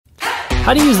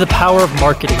How to use the power of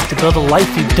marketing to build a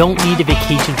life you don't need a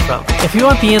vacation from. If you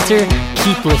want the answer,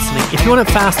 keep listening. If you want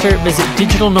it faster, visit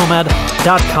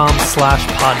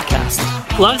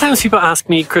digitalnomad.com/podcast. A lot of times people ask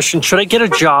me, Christian, should I get a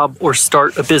job or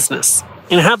start a business?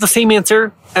 And I have the same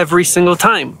answer every single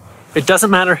time. It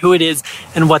doesn't matter who it is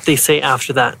and what they say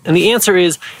after that. And the answer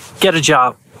is get a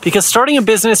job. Because starting a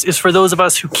business is for those of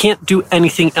us who can't do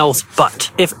anything else but.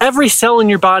 If every cell in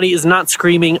your body is not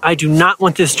screaming, I do not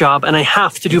want this job and I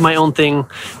have to do my own thing,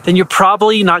 then you're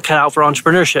probably not cut out for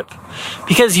entrepreneurship.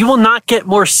 Because you will not get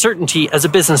more certainty as a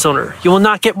business owner. You will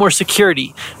not get more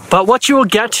security. But what you will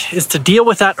get is to deal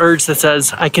with that urge that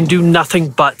says, I can do nothing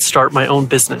but start my own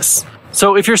business.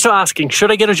 So if you're still asking,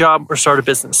 should I get a job or start a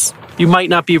business? You might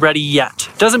not be ready yet.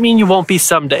 Doesn't mean you won't be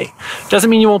someday. Doesn't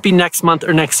mean you won't be next month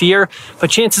or next year. But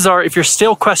chances are, if you're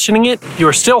still questioning it, you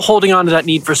are still holding on to that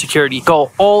need for security. Go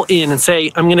all in and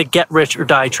say, I'm going to get rich or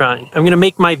die trying. I'm going to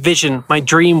make my vision, my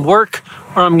dream work,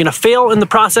 or I'm going to fail in the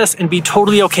process and be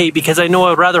totally okay because I know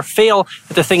I would rather fail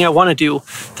at the thing I want to do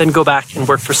than go back and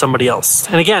work for somebody else.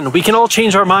 And again, we can all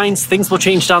change our minds. Things will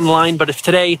change down the line. But if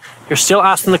today you're still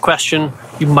asking the question,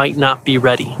 you might not be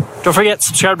ready. Don't forget,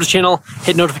 subscribe to the channel,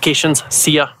 hit notifications.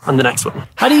 See ya on the next one.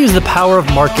 How to use the power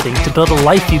of marketing to build a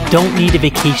life you don't need a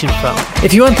vacation from.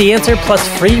 If you want the answer plus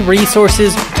free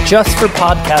resources just for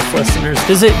podcast listeners,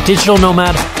 visit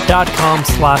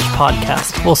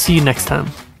digitalnomad.com/podcast. We'll see you next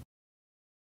time.